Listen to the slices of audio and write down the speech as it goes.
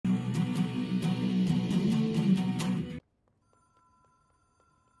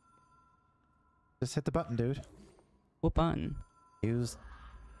Just hit the button, dude. What button? Use.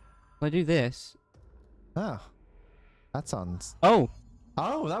 If I do this. Oh. That sounds... Oh!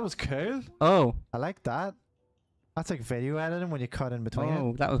 Oh, that was cool. Oh! I like that. That's like video editing when you cut in between Oh,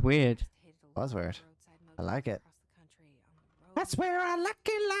 it. that was weird. That was weird. I like it. That's where I like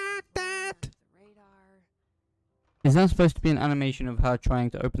it like that. Is that supposed to be an animation of her trying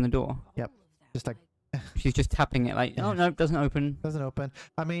to open the door? Yep. Just like... She's just tapping it like, oh no, it doesn't open. Doesn't open.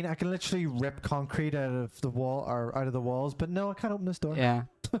 I mean, I can literally rip concrete out of the wall or out of the walls, but no, I can't open this door. Yeah.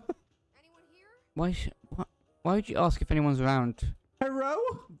 Why would you ask if anyone's around? Hello?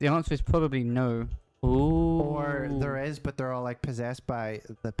 The answer is probably no. Ooh. Or there is, but they're all like possessed by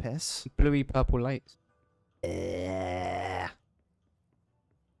the piss. Bluey purple lights. Yeah.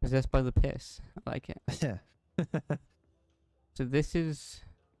 Possessed by the piss. I like it. Yeah. So this is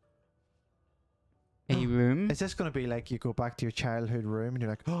a room. Is this going to be like you go back to your childhood room and you're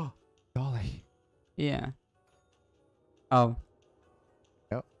like, oh, Dolly. Yeah. Oh.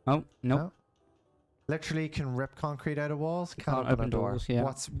 Yep. Oh, nope. No. Literally can rip concrete out of walls. You Can't can't open a open door. doors, yeah.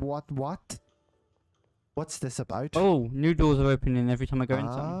 What? What's this about? Oh, new doors are opening every time I go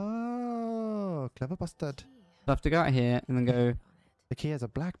inside. Oh, clever bastard. So I have to go out here and then go. The key has a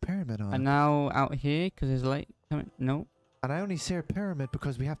black pyramid on And it. now out here because there's light coming. No. And I only say a pyramid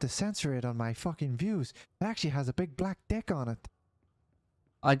because we have to censor it on my fucking views. It actually has a big black dick on it.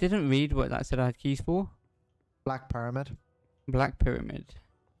 I didn't read what that said I had keys for. Black pyramid. Black pyramid.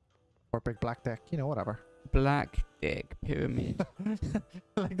 Or big black dick. You know, whatever. Black dick pyramid.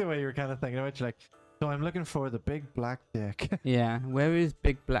 I like the way you were kind of thinking about it. You're like, so I'm looking for the big black dick. Yeah. Where is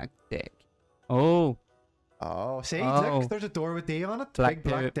big black dick? Oh. Oh, see? Oh. Look, there's a door with D on it. Black big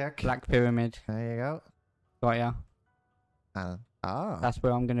black dick. Black pyramid. There you go. Got ya. And, That's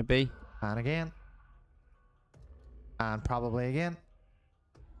where I'm gonna be. and again. And probably again.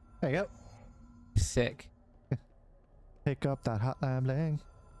 There you go. Sick. Pick up that hotline bling.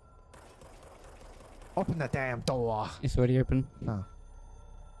 Open the damn door. It's already open. Oh.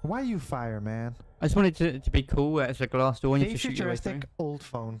 Why you fire, man? I just wanted to be cool where it's a glass door and you See, just shoot your way through. futuristic old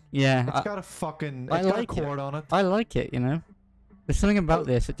phone. Yeah. It's got a fucking... I It's got like a cord on it. I like it, you know. There's something about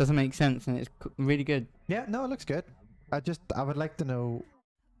this. It doesn't make sense and it's really good. Yeah, no, it looks good. I would like to know...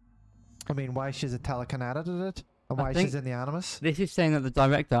 I mean, why she's a telekinetic at it? And I why think- she's in the Animus? This is saying that the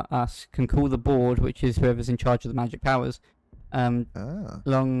director, us, can call the board, which is whoever's in charge of the magic powers, Ah.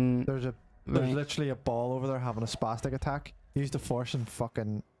 long... There's range- literally a ball over there having a spastic attack. Use the force and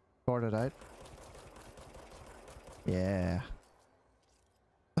fucking sort it out. Yeah.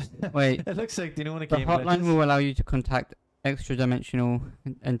 Wait, It looks like, do you know when a the game hotline glitches? will allow you to contact extra-dimensional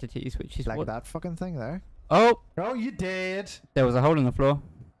entities, which is Like what... that fucking thing there. Oh! Oh, you did! There was a hole in the floor.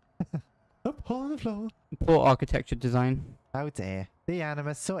 Up on the floor. Poor architecture design. Oh dear. The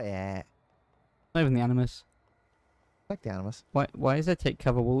Animus, so yeah. Not even the Animus. Like the Animus. Why is there take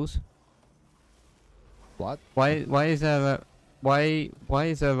cover walls? What? Why is there a... Why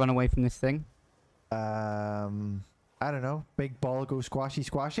is there a run away from this thing? I don't know. Big ball go squashy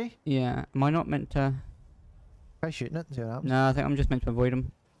squashy? Yeah, am I not meant to... Try shooting it and see what happens. No, I think I'm just meant to avoid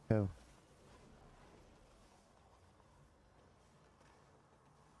them. Go.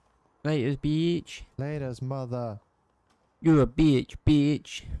 Laters, bitch. Laters, mother. You're a bitch.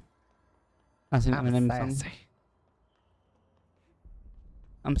 That's an I'm Eminem song. sassy.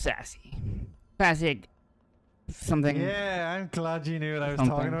 I'm sassy. Classic. Something. Yeah, I'm glad you knew what I was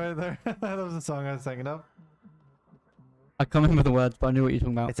Something. talking about there. That was the song I was thinking of. I can't remember the words, but I knew what you're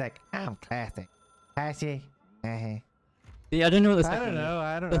talking about. It's like, I'm classic. Sassy. Yeah, I don't know what the I second don't is. know.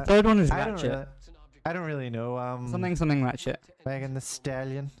 I don't The know. third one is I don't Ratchet. really, I don't really know. Something Ratchet. Megan the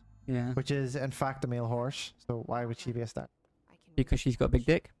Stallion, Yeah. which is in fact a male horse. So why would she be a star? Because she's got a big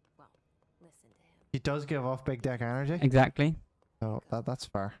dick. She does give off big dick energy. Exactly. So that's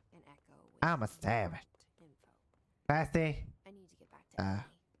fair. I'm a savage. Sassy.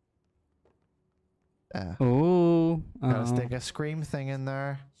 Oh. Gotta stick a scream thing in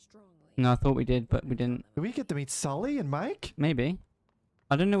there. No, I thought we did, but we didn't. Do we get to meet Sully and Mike? Maybe.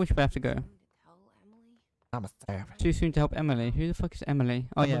 I don't know which way I have to go. I'm a savage. Too soon to help Emily. Who the fuck is Emily?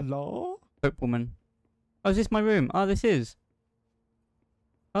 Oh yeah, Hello? Pope woman. Oh, is this my room? Oh, this is.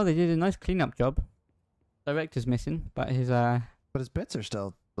 Oh, they did a nice clean-up job. Director's missing, but his But his bits are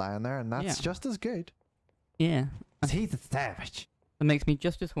still lying there, and that's Yeah. just as good. yeah, He's a savage. that makes me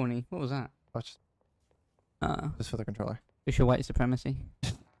just as horny. What was that? Watch, Just for the controller. your white supremacy.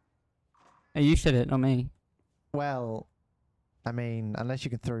 Hey, you said it, not me. Well, I mean, unless you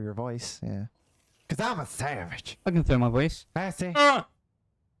can throw your voice, yeah. Because I'm a savage. I can throw my voice. Sassy. Ah!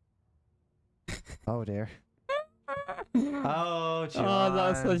 Oh dear. Oh, John. Oh, that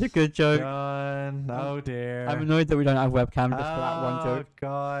was such a good joke. John. Oh, dear. I'm annoyed that we don't have webcam just for that one Oh, joke.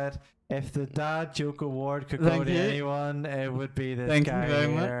 God. If the Dad Joke Award could Thank go to you. anyone, it would be this Thank guy you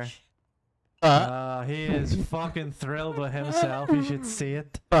very here. much. But, He is fucking thrilled with himself. You should see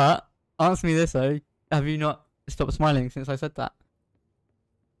it. but, answer me this though. Have you not stopped smiling since I said that?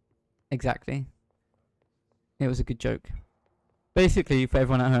 Exactly. It was a good joke. Basically, for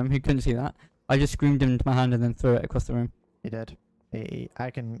everyone at home who couldn't see that, I just screamed into my hand and then threw it across the room. He did. I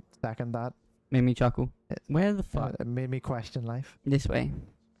can second that. Made me chuckle. It- Where the fuck? It made me question life. This way.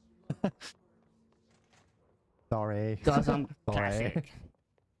 Sorry. Got some Sorry. classic.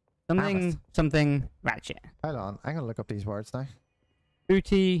 Something ratchet. Hold on. I'm going to look up these words now.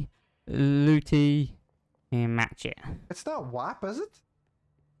 Booty, looty, and matchet. It's not WAP, is it?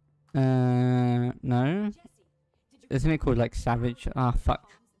 No. Isn't it called like Savage? Ah, fuck.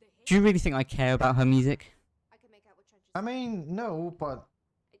 Do you really think I care about her music? I mean, no, but...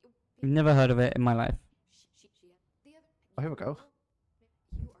 I've never heard of it in my life. Oh, here we go.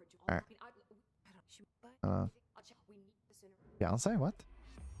 Alright. Beyonce, what?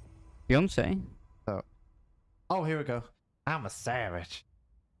 Beyonce? Oh, here we go. I'm a savage.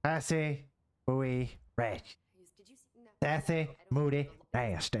 Sassy, booey, rich. Sassy, moody,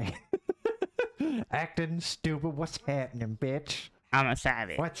 nasty. Acting stupid. What's happening, bitch? I'm a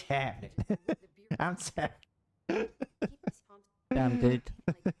savage. What's happening? I'm savage. Damn, dude.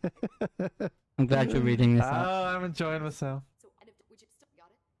 I'm glad you're reading this Oh, out. I'm enjoying myself.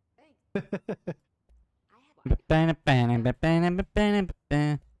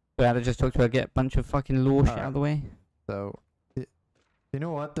 Glad I just talked to her, get a bunch of fucking law shit out of the way. So, you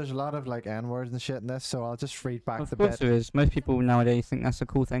know what? There's a lot of like N words and shit in this, so I'll just read back Of the course bit. there is. Most people nowadays think that's a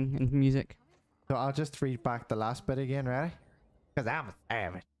cool thing in music. So I'll just read back the last bit again, ready? Because I'm a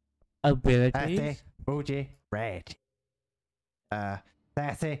savage. Abilities. Sassy, moody, red.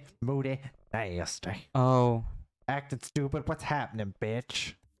 Sassy, moody, nasty. Oh. Acting stupid. What's happening,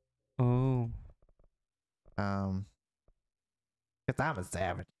 bitch? Oh. Because I'm a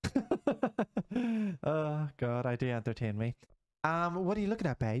savage. Oh, God, I do entertain me. What are you looking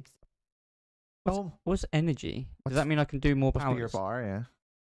at, babes? What's energy? Does What's- that mean I can do more Must be your powers? bar,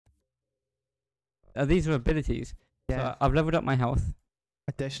 yeah. These are abilities. Yeah. So I've leveled up my health.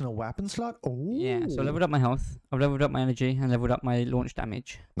 Additional weapon slot? Oh. Yeah, so I leveled up my health. I've leveled up my energy and leveled up my launch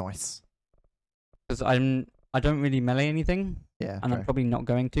damage. Nice. Because I don't really melee anything, Yeah, and I'm fair. probably not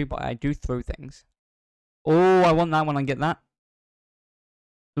going to, but I do throw things. Oh, I want that when I get that.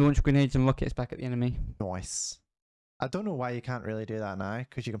 Launch grenades and rockets back at the enemy. Nice. I don't know why you can't really do that now,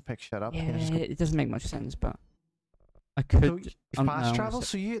 because you can pick shit up. You Yeah, can just go it doesn't make much sense, but I So could. fast no, travel.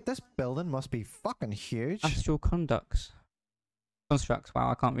 So this building must be fucking huge. Astral conducts. Constructs. Wow,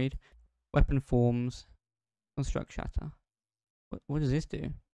 I can't read. Weapon forms. Construct shatter. What does this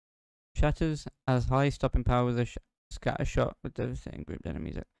do? Shatters as high stopping power with a scatter shot with devastating grouped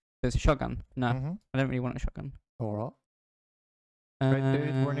enemies. So it's a shotgun. No, Mm-hmm. I don't really want a shotgun. Alright. Right,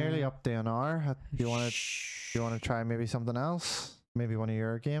 dude, we're nearly up to an hour. Do you want to try maybe something else? Maybe one of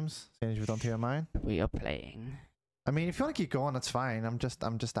your games, seeing as you've done two of mine. We are playing. I mean, if you want to keep going, that's fine. I'm just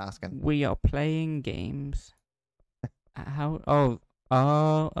asking. We are playing games. How? Oh.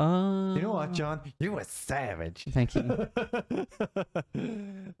 You know what, John? You a savage. Thank you.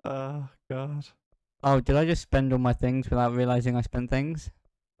 Oh God. Oh, did I just spend all my things without realizing I spent things?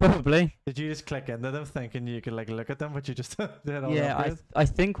 Probably. Did you just click into them thinking you could like look at them, but you just did all Yeah, the upgrades? I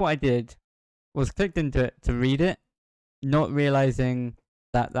think what I did was clicked into it to read it, not realizing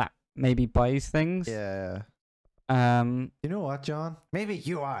that maybe buys things. Yeah. You know what, John? Maybe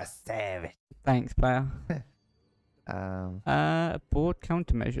you are a savage. Thanks, player. Board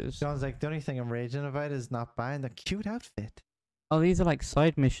countermeasures. John's like, the only thing I'm raging about is not buying the cute outfit. Oh, these are like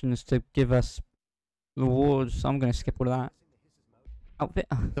side missions to give us rewards. So I'm gonna skip all of that. Outfit.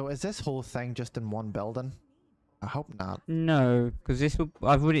 So is this whole thing just in one building? I hope not. No, because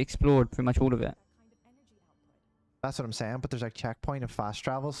I've already explored pretty much all of it. That's what I'm saying, but there's like checkpoint and fast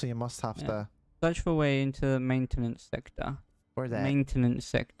travel, so you must have Yeah. to... Search for way into the maintenance sector. Where's that? Maintenance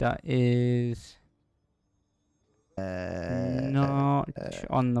sector is not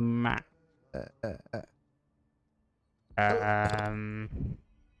on the map.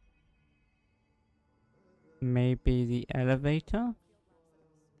 Maybe the elevator?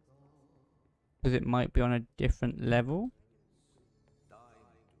 Because it might be on a different level.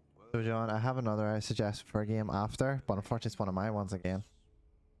 So John, I have another I suggest for a game after, but unfortunately it's one of my ones again.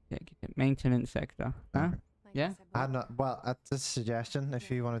 Yeah, maintenance sector. Huh? Yeah? Well, that's a suggestion. If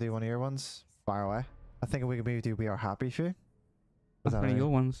you want to do one of your ones, fire away. I think we could maybe do We Are Happy for you. That's one of your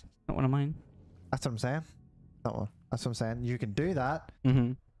ones, not one of mine. That's what I'm saying. That one. That's what I'm saying. You can do that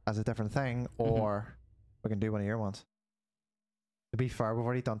Mm-hmm. as a different thing, or we can do one of your ones. To be fair, we've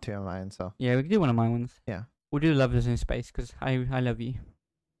already done 2 of mine, so Yeah, we can do one of my ones. yeah. We'll do Lovers in Space because I love you.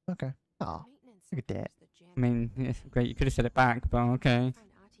 Okay. Oh, look at that. I mean, it's great. You could have said it back, but okay.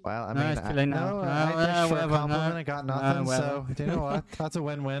 Well, I No, mean, it's too late now. no, No, I dished for a whatever, compliment no. and got No, nothing. So whatever. do you know what? That's a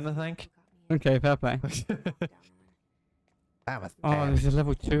win-win, I think. Okay, fair play. Oh, there's a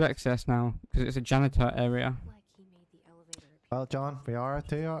level 2 access now because it's a janitor area. Well, John, we are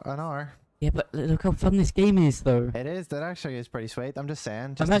at an hour. Yeah, but look how fun this game is, though. It is. That actually is pretty sweet. I'm just saying.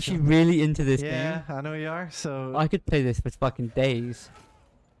 I'm Just to actually show- really into this yeah, game. I know you are. So I could play this for fucking days.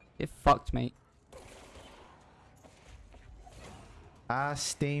 It fucked, mate.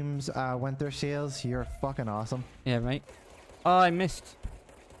 Steam's winter sales. You're fucking awesome. Yeah, right. Oh, I missed.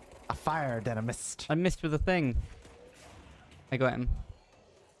 A fire, then a mist. I missed with the thing. I got him.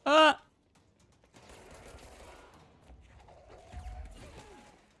 Ah!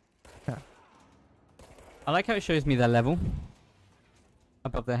 Yeah. I like how it shows me their level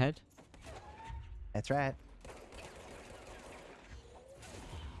above their head. That's right.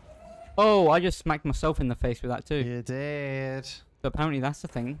 Oh, I just smacked myself in the face with that too. You did. So apparently that's the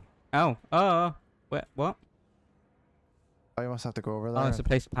thing. Oh, wait, what? Oh, you must have to go over there. Oh, it's a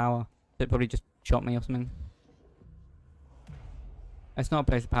place of power. It probably just shot me or something. It's not a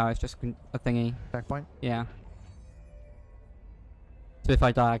place of power. It's just a thingy. Checkpoint. Yeah. So if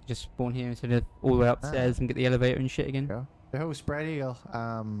I die, I can just spawn here instead of all the way upstairs and get the elevator and shit again. Go. The whole spread eagle.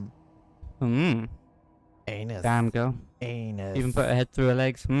 Anus. Damn girl. Anus. Even put her head through her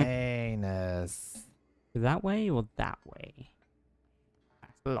legs. Anus. That way or that way?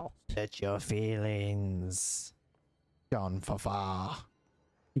 That's lost. Let your feelings. John Fafa.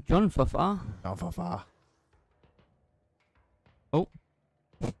 John Fafa. John Fafa. Oh.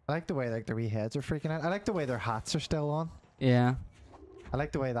 I like the way like their wee heads are freaking out. I like the way their hats are still on. Yeah. I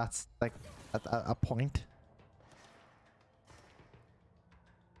like the way that's like a point.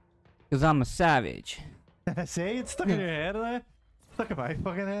 Because I'm a savage. See, it's stuck in your head now. Stuck in my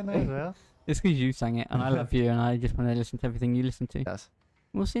fucking head now as well. It's because you sang it and I love you and I just want to listen to everything you listen to. Yes.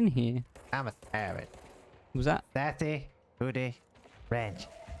 What's in here? I'm a savage. Was that? Daddy, Woody, Ranch.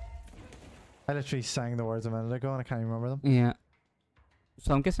 I literally sang the words a minute ago and I can't even remember them. Yeah.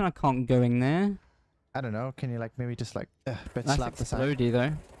 So I'm guessing I can't go in there. I don't know. Can you like maybe just like bit That's slap the side? explodey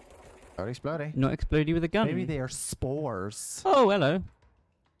though. Explodey. Not explodey with a gun. Maybe they are spores. Oh, hello.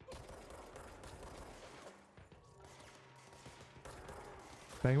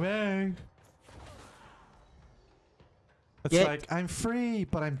 Bang bang. It's Get- like I'm free,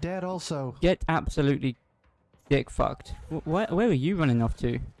 but I'm dead also. Get absolutely dick fucked. Where were you running off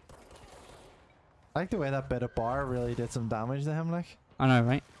to? I like the way that bit of bar really did some damage to him. Like I know,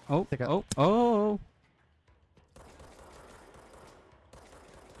 right? Oh, Take a- oh.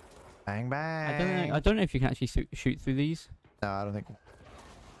 bang I bang. don't know if you can actually shoot through these. No, I don't think.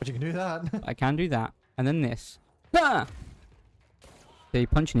 But you can do that. I can do that. And then this. Ah! So you're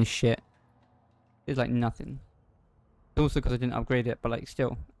punching his shit. It's like nothing. Also because I didn't upgrade it, but like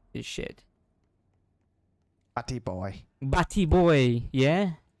still, it's shit. Batty boy. Batty boy,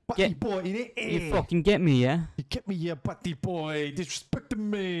 yeah? Batty boy in it. You fucking get me, yeah? You get me, yeah, batty boy. Disrespecting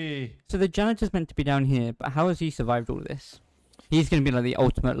me. So the janitor's meant to be down here, but how has he survived all this? He's gonna be like the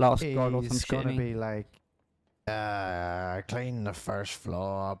ultimate last god or some He's shit. gonna ain't he? be like, clean the first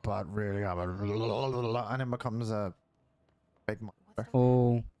floor, but really I'm a, and it becomes a big monster.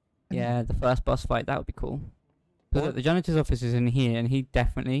 Oh, yeah, the first boss fight, that would be cool. So What? the janitor's office is in here, and he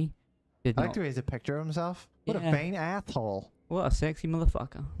definitely did I like not. the way he's a picture of himself. What Yeah. a vain asshole. What a sexy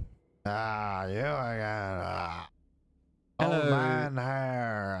motherfucker. Ah, you again. Hello. Old man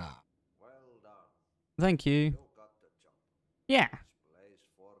hair. Thank you. Yeah.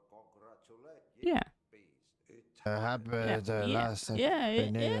 Yeah. Happy Yeah. the Yeah. last. Yeah.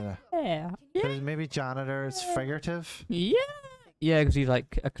 Yeah. There's maybe janitor. It's figurative. Yeah. Yeah, because he's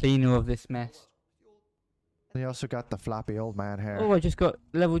like a cleaner of this mess. And you also got the floppy old man hair. Oh, I just got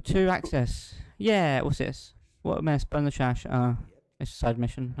level 2 access. Yeah, what's this? What a mess. Burn the trash. It's a side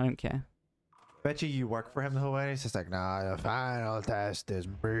mission. I don't care. Bet you work for him the whole way. He's just like, nah, the final test is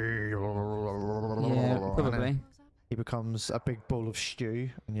me. Yeah, And then probably. he becomes a big bowl of stew,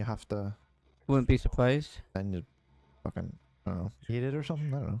 and you have to, Wouldn't be surprised. then you fucking, I don't know, eat it or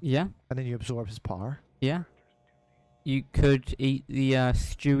something. I don't know. Yeah. And then you absorb his power. Yeah. You could eat the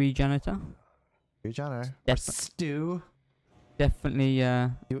stewy janitor. You janitor. Defi- Stew. definitely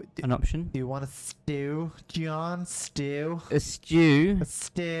Do an option. you want a stew, John? Stew? A stew. A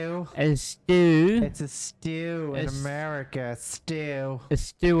stew? A stew. It's a stew in America. Stew. A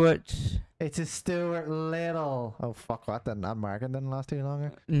Stuart. It's a Stuart Little. Oh fuck! What? That American didn't last too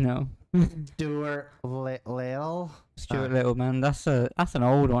long. No. Stuart Little. Stuart Little, man. That's an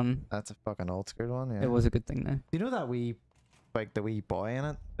old one. That's a fucking old school one. Yeah. It was a good thing though. You know that wee, like the wee boy in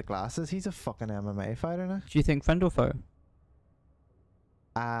it, the glasses. He's a fucking MMA fighter now. Do you think friend or foe?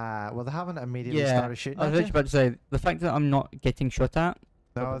 Well, they haven't immediately Yeah, started shooting. I was at literally about to say the fact that I'm not getting shot at.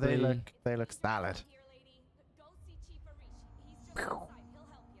 you. No, they probably- look solid.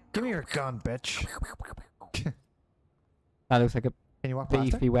 Give me your gun, bitch. That looks like a Can you walk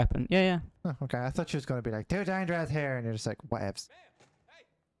past her? beefy weapon. Yeah, yeah. Oh, okay, I thought she was gonna be like, too dangerous here, and you're just like, whatevs.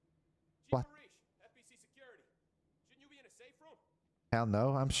 What? Hell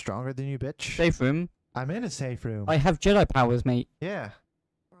no, I'm stronger than you, bitch. Safe room. I'm in a safe room. I have Jedi powers, mate. Yeah.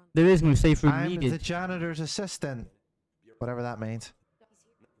 There is no safe room I'm the needed. janitor's assistant. Whatever that means.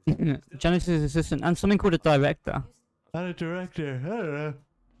 Janitor's assistant and something called a director. And a director. I don't know.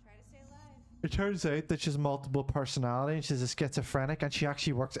 It turns out that she's multiple personality and she's a schizophrenic and she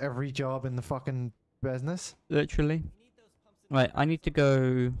actually works every job in the fucking business. Literally. Right, I need to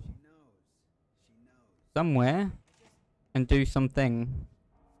go somewhere and do something.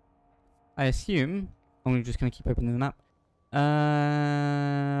 I assume I'm just gonna keep opening the map.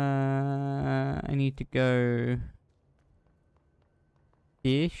 I need to go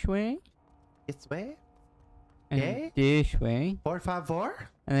this way It's way? and Yeah? this way, 454?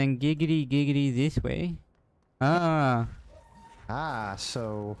 and then giggity this way. Ah,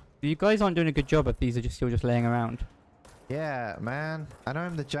 So you guys aren't doing a good job if these are just still just laying around. yeah, man. I know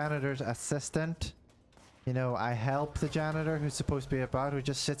I'm the janitor's assistant. You know, I help the janitor who's supposed to be about, who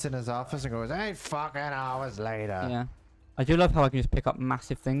just sits in his office and goes, 8 fucking hours later. Yeah, I do love how I can just pick up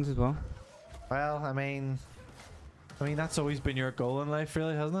massive things as well. Well, I mean that's always been your goal in life,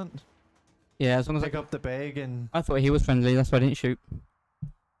 really, hasn't it? Yeah, as long as Pick up the bag and I thought he was friendly, that's why I didn't shoot.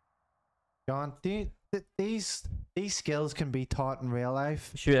 go on. These skills can be taught in real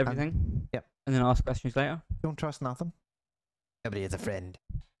life. Shoot everything. Yep. And then ask questions later. Don't trust nothing. Nobody is a friend.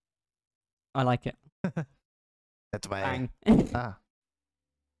 I like it. That's why. Bang. Ah.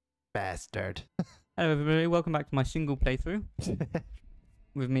 Bastard. Hello everybody, welcome back to my single playthrough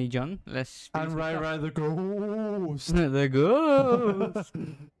with me, John. Let's speed And some right, stuff. the ghost. The ghost.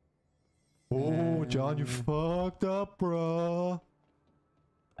 Oh, John, you fucked up, bro.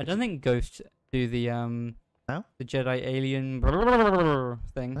 I don't think ghosts do the No? the Jedi alien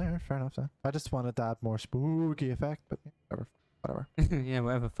thing. No, fair enough, sir. I just wanted to add more spooky effect, but yeah, whatever. Yeah,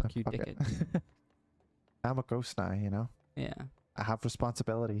 whatever. Fuck Oh, you, fuck it. dickhead. I'm a ghost now, you know. Yeah. I have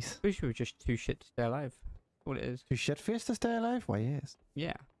responsibilities. Pretty sure we're just too shit to stay alive. That's all it is. Too shit-faced to stay alive? Why, yes.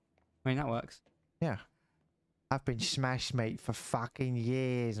 Yeah. I mean that works. Yeah. I've been smashed, mate, for fucking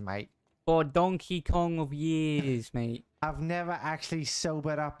years, mate. For Donkey Kong of years, mate. I've never actually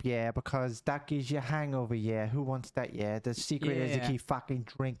sobered up, yeah, because that gives you a hangover, yeah. Who wants that, yeah? The secret is to Yeah. keep fucking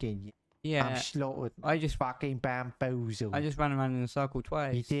drinking. I'm Yeah. slaughtered. I just Fucking bamboozled. ran around in a circle You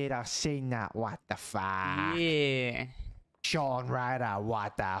twice. did, I seen that. What the fuck? Yeah. Sean Ryder,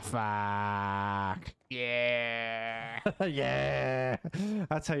 what the fuck? Yeah. Yeah.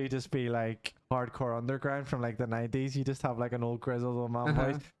 That's how you just be like hardcore underground from like the 90s. You just have like an old grizzled old man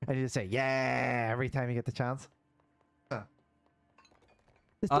voice and you just say, yeah, every time you get the chance.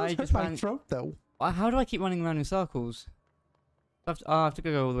 This I does just hurt my ran- throat though. How do I keep running around in circles? I have to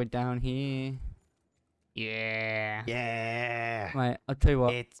go all the way down here. Yeah. Yeah. Right, I'll tell you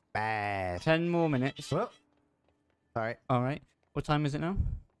what. It's bad. 10 more minutes. Whoop. Sorry. Alright. What time is it now?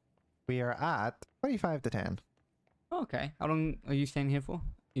 We are at 25 to 10. Oh, okay. How long are you staying here for?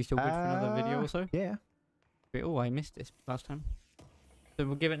 You still good for another video or so? Yeah. Wait, oh, I missed this last time. So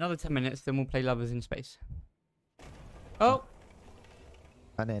we'll give it another 10 minutes, then we'll play Lovers in Space. Oh!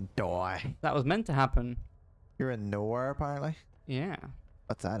 And then die. That was meant to happen. You're in nowhere apparently. Yeah.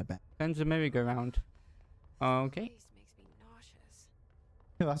 What's that about? Sends a merry-go-round. Okay. Taste makes me nauseous.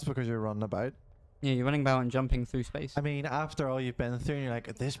 That's because you're running about. Yeah, you're running about and jumping through space. I mean, after all you've been through, you're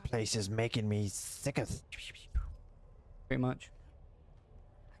like, this place is making me sick of. Pretty much.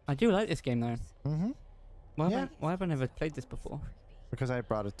 I do like this game though. Mm-hmm. Why have I never played this before? Because I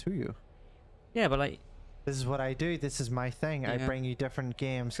brought it to you. Yeah, but like... This is what I do. This is my thing. I Yeah. bring you different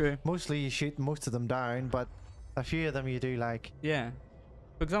games. True. Mostly you shoot most of them down, but a few of them you do like. Yeah.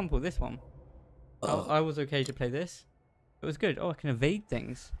 For example, this one. I was okay to play this. It was good. Oh, I can evade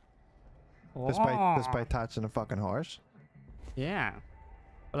things. Just by attaching a fucking horse. Yeah.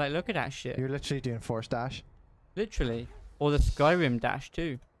 But like, look at that shit. You're literally doing force dash. Literally. Or the Skyrim dash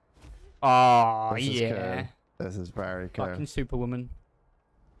too. Oh This is yeah. cool. This is very cool. Fucking Superwoman.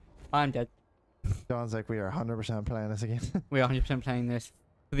 I'm dead. Sounds like we are 100% playing this again. We are 100% playing this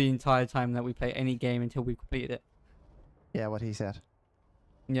for the entire time that we play any game until we completed it. Yeah, what he said.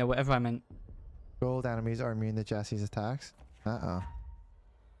 Yeah, whatever I meant. Gold enemies are immune to Jesse's attacks. Uh-oh.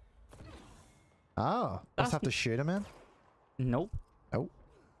 Oh, That's let's have to shoot him in? Nope. Oh,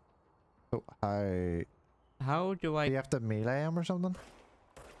 how... How do I... Do you have to melee him or something?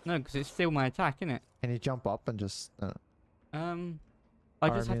 No, because it's still my attack, isn't it? Can you jump up and just... I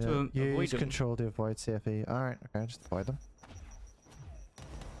just have to avoid use them. control to avoid CFE. Alright, okay, just avoid them.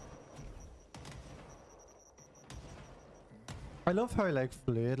 I love how, like,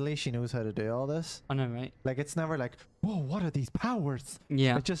 fluidly she knows how to do all this. I know, right? Like, it's never like, whoa, what are these powers?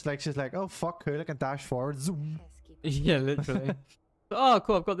 Yeah. It's just like, she's like, oh, fuck, cool, I can dash forward, zoom. Yeah, literally. Oh,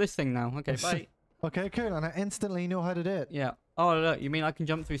 cool, I've got this thing now. Okay, bye. Okay, cool, and I instantly know how to do it. Yeah. Oh, look, you mean I can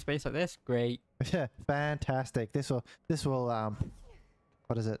jump through space like this? Great. Yeah, fantastic. This will,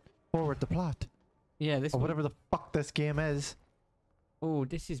 what is it? Forward the plot. Yeah, this Or one. whatever the fuck this game is. Oh,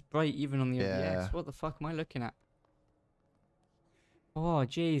 this is bright even on the Yeah. OBS. What the fuck am I looking at? Oh,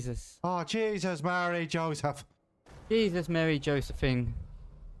 Jesus. Oh, Jesus, Mary, Joseph. Jesus, Mary, Josephine.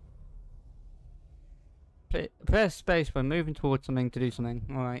 Press space when moving towards something to do something.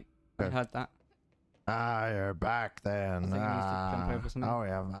 Alright, I Okay. heard that. Ah, you're back then. I think he needs to jump over something. Oh,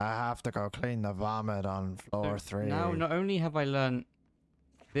 yeah, I have to go clean the vomit on floor So 3. Now, not only have I learned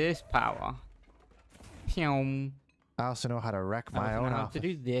this power, I I also know how to wreck my also own know how office. to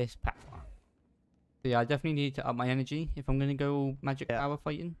do this power. So yeah, I definitely need to up my energy if I'm gonna go magic Yeah. power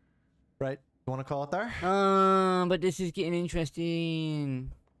fighting. Right, you want to call it there? But this is getting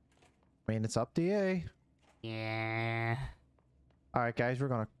interesting. I mean, it's up to you. Yeah. Alright, guys, we're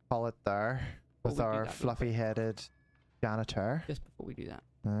going to call it there with Before we do our that, real fluffy-headed janitor. Just before we do that,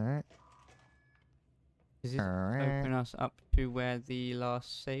 Alright. does this open us up to where the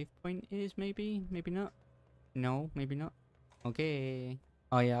last save point is? Maybe, maybe not. No, maybe not. Okay.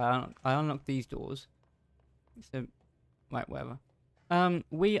 Oh yeah, I unlocked these doors. So, right, whatever.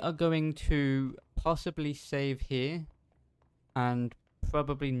 We are going to possibly save here, and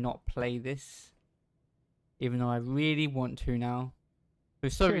probably not play this, even though I really want to now. So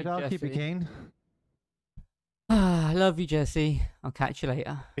sorry, Sure, I'll keep you Jesse. keen. I love you, Jesse. I'll catch you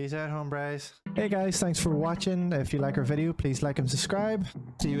later. Peace out, hombres. Hey guys, thanks for watching. If you like our video, please like and subscribe.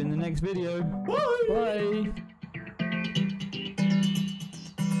 See you in the next video. Bye. Bye.